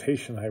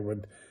meditation, I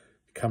would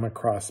come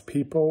across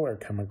people or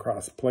come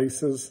across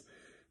places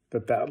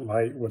that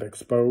light would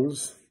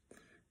expose,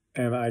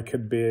 and I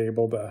could be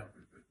able to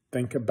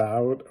think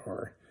about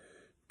or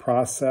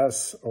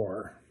process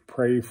or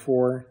pray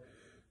for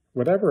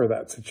whatever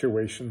that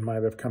situation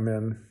might have come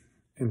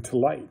into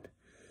light.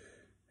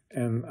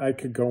 And I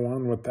could go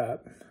on with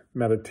that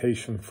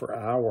meditation for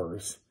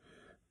hours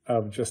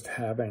of just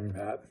having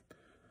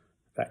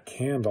that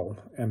candle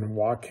and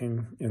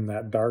walking in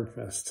that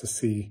darkness to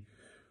see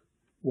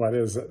what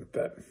is it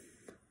that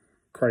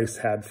Christ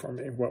had for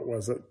me. What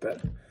was it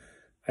that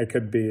I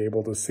could be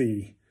able to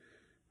see?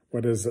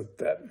 What is it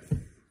that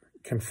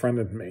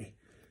confronted me?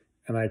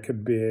 And I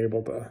could be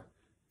able to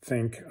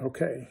think,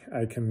 okay,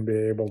 I can be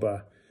able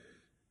to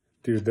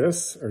do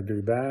this or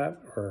do that,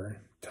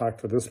 or talk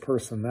to this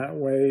person that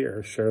way,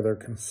 or share their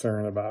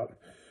concern about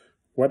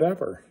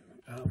whatever.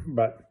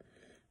 But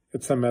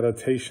it's a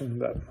meditation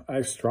that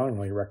I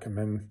strongly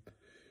recommend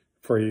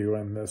for you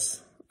in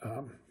this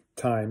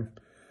time.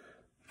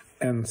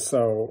 And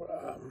so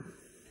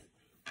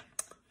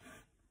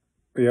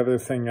the other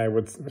thing I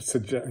would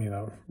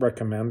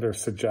recommend or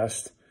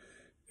suggest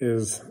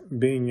is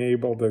being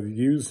able to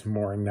use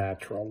more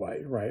natural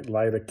light, right?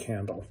 Light a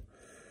candle.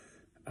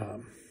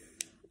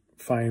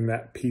 find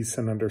that peace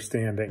and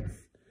understanding.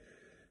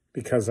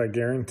 Because I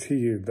guarantee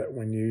you that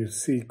when you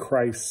see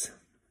Christ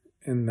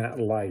in that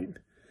light,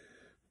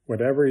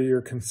 whatever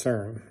your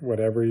concern,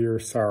 whatever your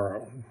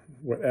sorrow,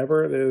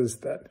 whatever it is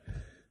that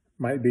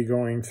might be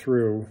going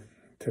through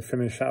to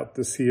finish out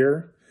this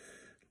year,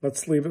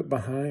 let's leave it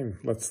behind.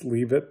 Let's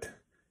leave it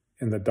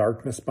in the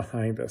darkness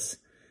behind us.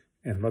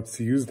 And let's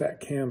use that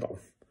candle.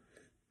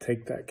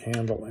 Take that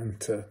candle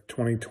into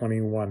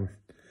 2021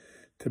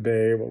 to be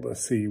able to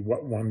see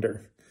what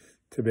wonder,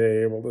 to be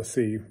able to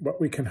see what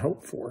we can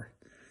hope for,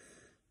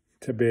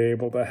 to be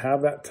able to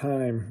have that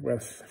time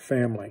with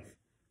family,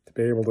 to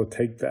be able to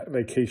take that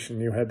vacation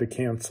you had to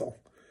cancel.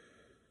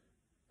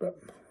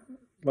 But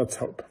let's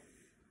hope.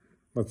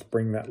 Let's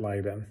bring that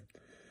light in.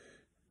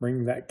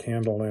 Bring that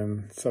candle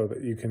in so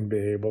that you can be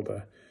able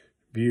to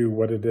view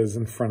what it is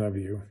in front of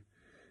you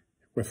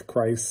with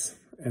Christ,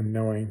 and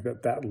knowing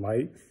that that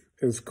light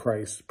is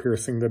Christ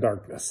piercing the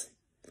darkness.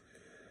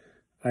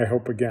 I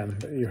hope again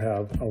that you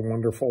have a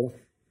wonderful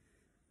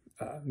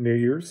New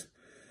Year's,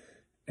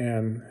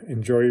 and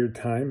enjoy your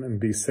time and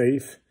be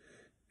safe.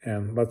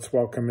 And let's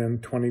welcome in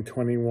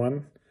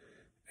 2021,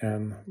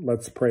 and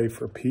let's pray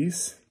for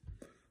peace.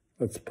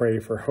 Let's pray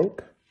for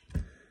hope,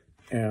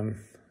 and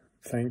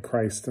thank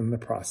Christ in the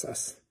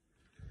process.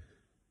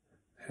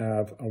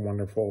 Have a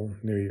wonderful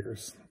New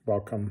Year's.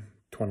 Welcome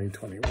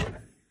 2021.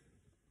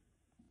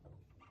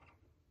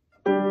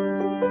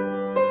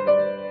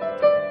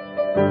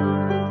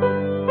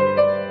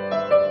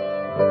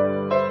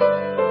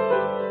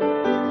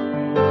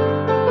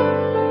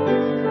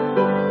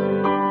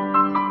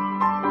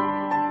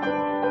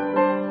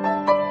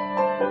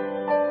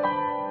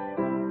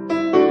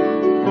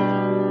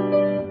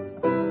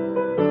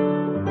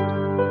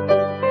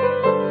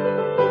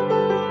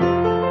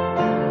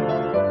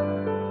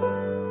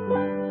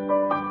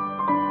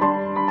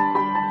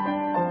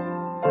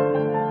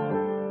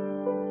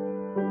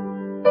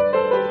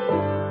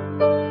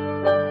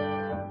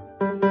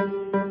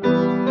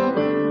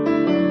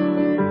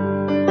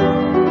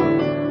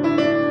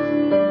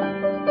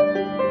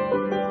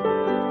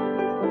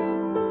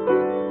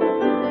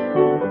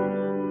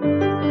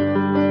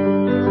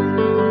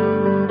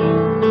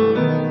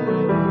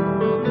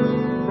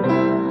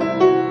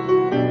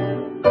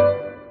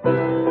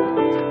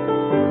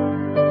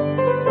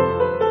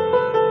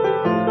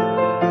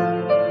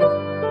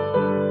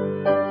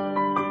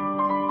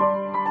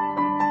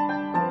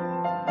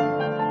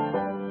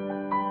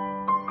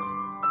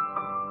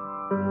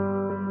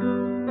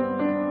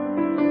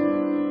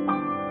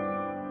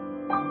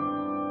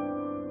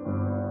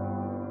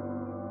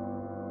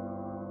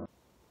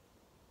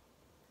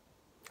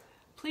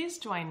 Please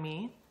join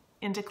me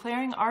in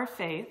declaring our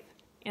faith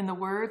in the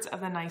words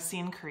of the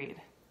Nicene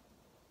Creed.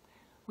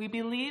 We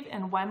believe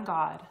in one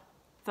God,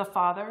 the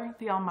Father,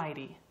 the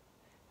Almighty,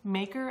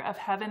 maker of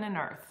heaven and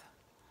earth,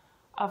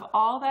 of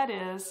all that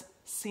is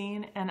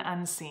seen and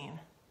unseen.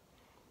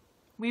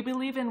 We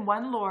believe in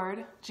one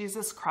Lord,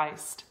 Jesus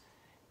Christ,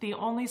 the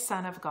only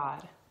Son of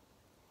God,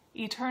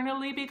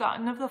 eternally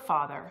begotten of the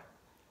Father,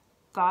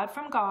 God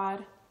from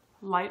God,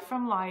 light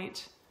from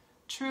light,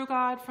 true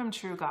God from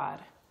true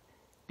God,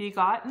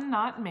 begotten,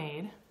 not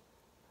made,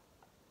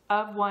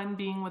 of one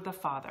being with the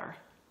Father.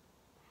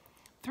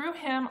 Through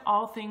him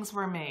all things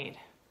were made.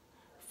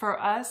 For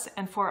us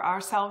and for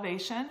our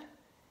salvation,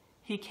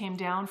 he came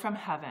down from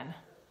heaven.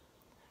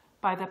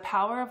 By the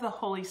power of the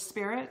Holy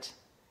Spirit,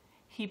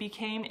 he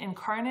became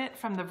incarnate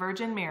from the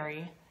Virgin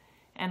Mary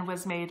and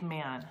was made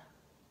man.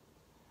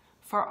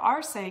 For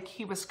our sake,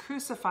 he was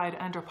crucified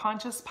under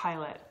Pontius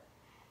Pilate.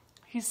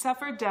 He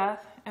suffered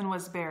death and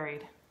was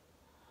buried.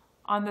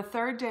 On the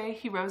third day,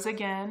 he rose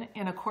again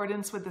in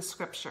accordance with the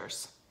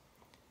Scriptures.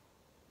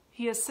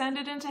 He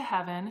ascended into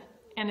heaven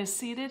and is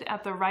seated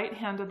at the right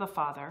hand of the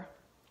Father.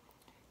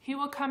 He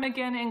will come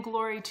again in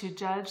glory to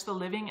judge the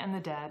living and the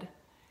dead,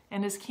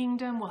 and his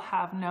kingdom will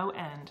have no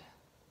end.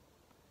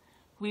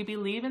 We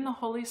believe in the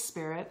Holy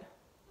Spirit,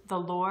 the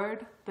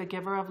Lord, the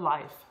giver of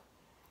life,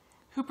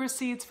 who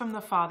proceeds from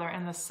the Father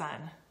and the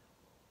Son.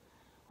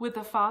 With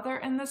the Father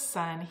and the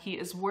Son, he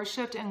is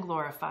worshipped and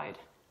glorified.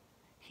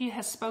 He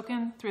has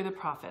spoken through the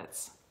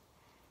prophets.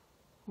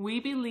 We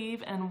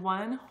believe in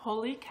one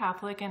holy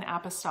Catholic and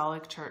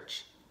Apostolic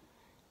Church.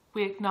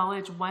 We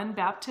acknowledge one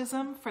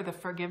baptism for the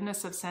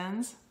forgiveness of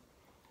sins.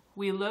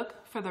 We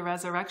look for the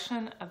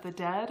resurrection of the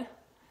dead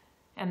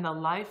and the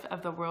life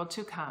of the world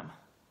to come.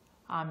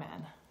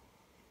 Amen.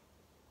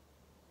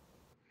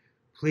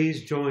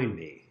 Please join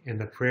me in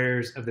the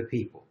prayers of the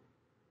people.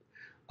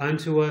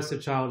 Unto us a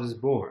child is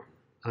born,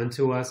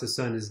 unto us a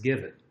son is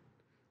given.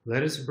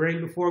 Let us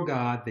bring before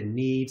God the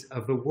needs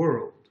of the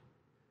world.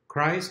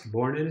 Christ,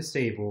 born in a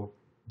stable,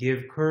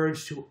 give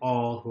courage to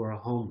all who are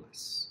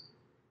homeless.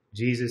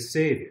 Jesus,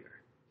 Savior,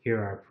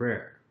 hear our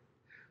prayer.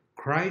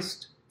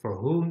 Christ, for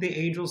whom the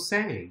angels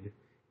sang,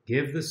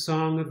 give the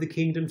song of the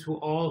kingdom to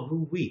all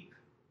who weep.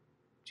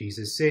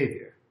 Jesus,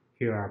 Savior,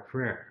 hear our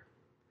prayer.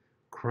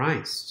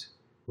 Christ,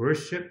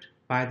 worshipped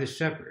by the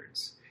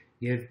shepherds,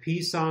 give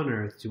peace on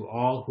earth to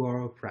all who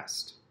are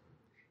oppressed.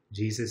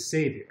 Jesus,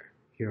 Savior,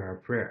 hear our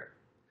prayer.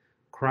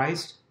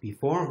 Christ,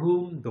 before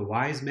whom the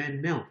wise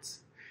men knelt,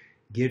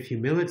 give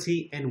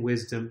humility and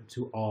wisdom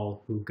to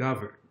all who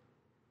govern.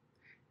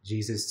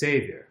 Jesus,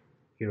 Savior,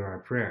 hear our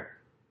prayer.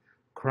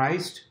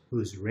 Christ,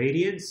 whose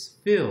radiance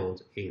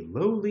filled a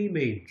lowly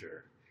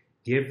manger,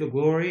 give the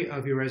glory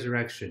of your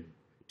resurrection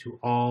to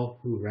all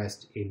who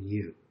rest in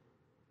you.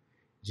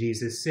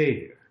 Jesus,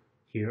 Savior,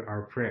 hear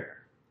our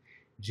prayer.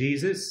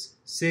 Jesus,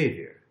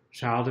 Savior,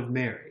 Child of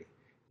Mary,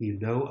 you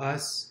know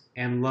us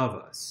and love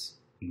us.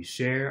 You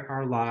share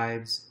our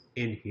lives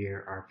and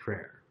hear our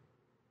prayer.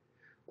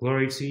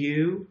 Glory to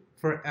you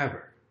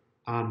forever.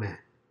 Amen.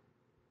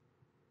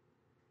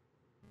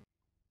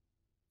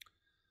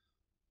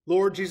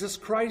 Lord Jesus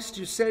Christ,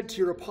 you said to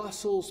your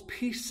apostles,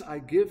 "Peace I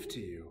give to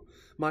you,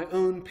 my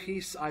own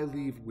peace I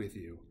leave with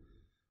you.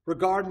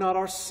 Regard not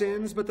our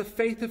sins, but the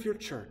faith of your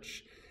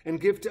church, and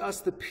give to us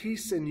the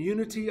peace and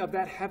unity of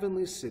that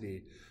heavenly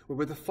city, where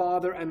with the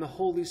Father and the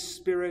Holy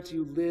Spirit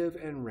you live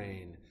and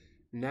reign,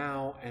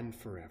 now and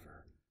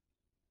forever.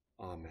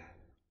 Amen."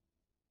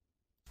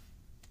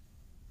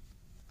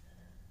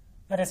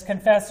 Let us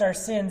confess our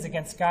sins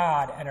against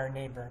God and our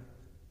neighbor.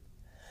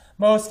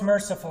 Most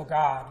merciful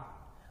God,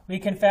 we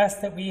confess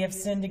that we have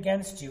sinned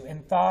against you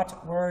in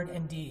thought, word,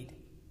 and deed,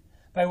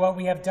 by what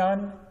we have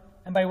done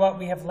and by what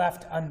we have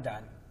left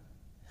undone.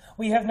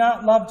 We have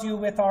not loved you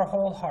with our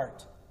whole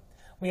heart.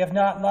 We have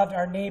not loved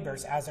our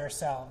neighbors as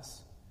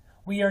ourselves.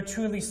 We are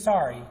truly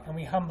sorry, and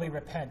we humbly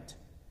repent.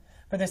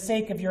 For the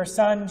sake of your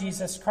Son,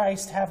 Jesus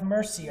Christ, have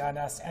mercy on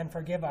us and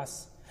forgive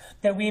us,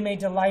 that we may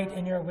delight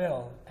in your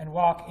will and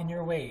walk in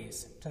your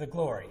ways to the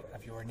glory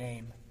of your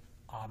name.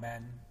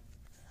 Amen.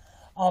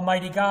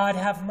 Almighty God,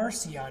 have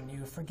mercy on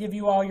you, forgive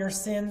you all your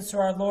sins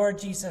through our Lord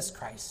Jesus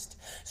Christ,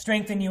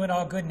 strengthen you in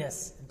all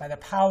goodness, and by the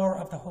power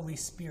of the Holy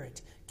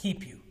Spirit,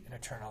 keep you in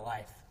eternal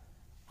life.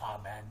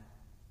 Amen.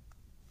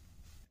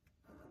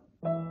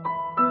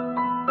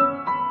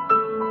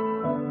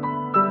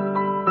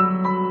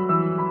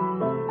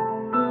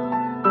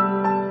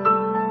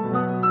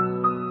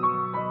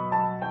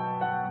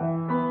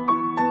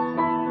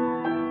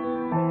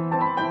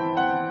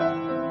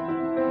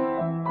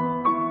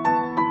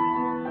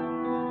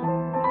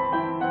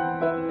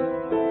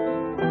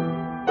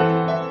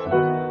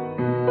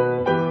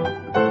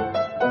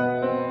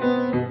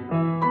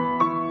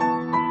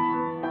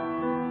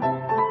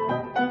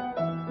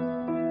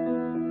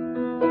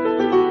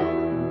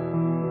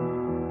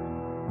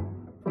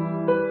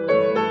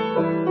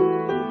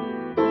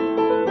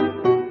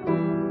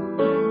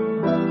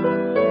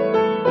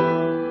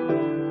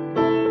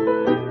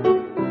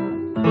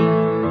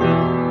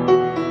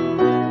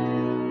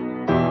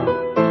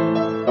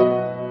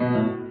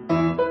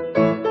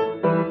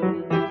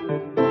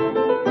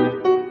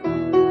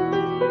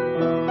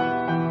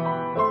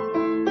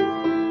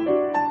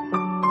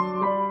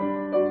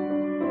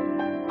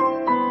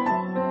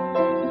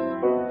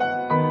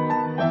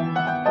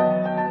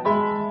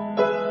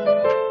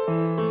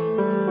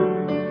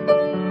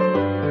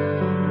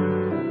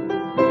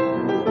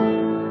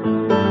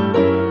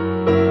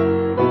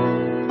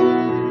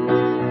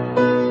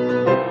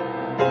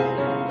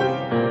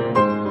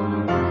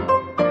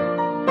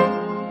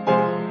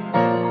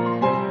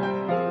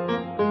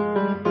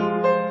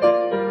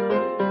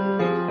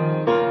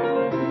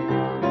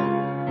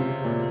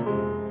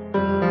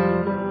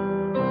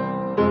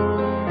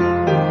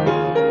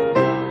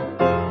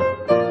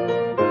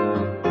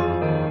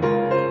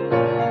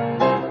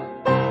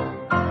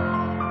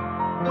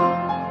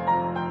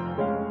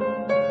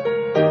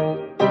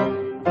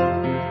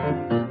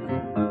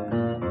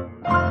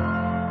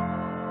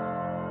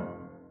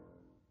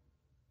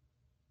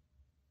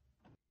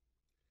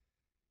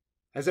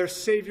 As our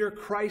Savior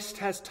Christ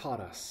has taught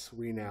us,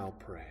 we now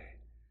pray.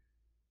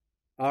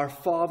 Our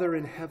Father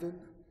in heaven,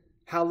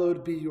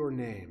 hallowed be your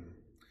name.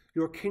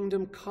 Your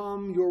kingdom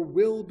come, your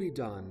will be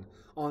done,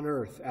 on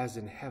earth as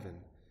in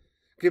heaven.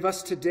 Give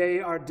us today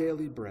our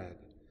daily bread.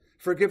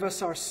 Forgive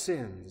us our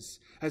sins,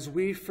 as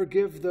we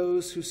forgive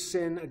those who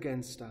sin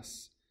against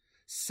us.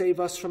 Save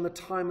us from the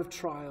time of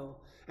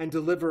trial, and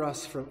deliver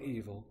us from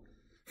evil.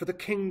 For the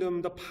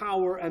kingdom, the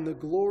power, and the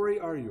glory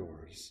are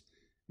yours,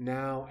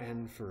 now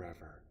and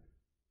forever.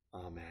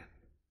 Amen.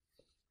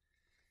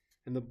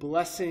 And the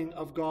blessing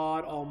of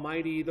God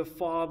Almighty, the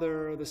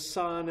Father, the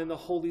Son, and the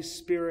Holy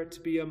Spirit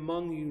be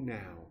among you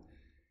now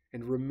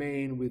and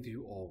remain with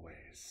you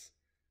always.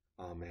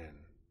 Amen.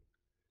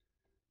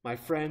 My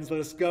friends, let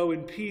us go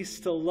in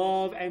peace to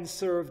love and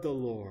serve the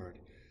Lord.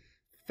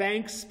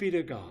 Thanks be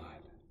to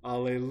God.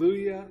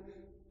 Alleluia,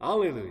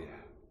 alleluia.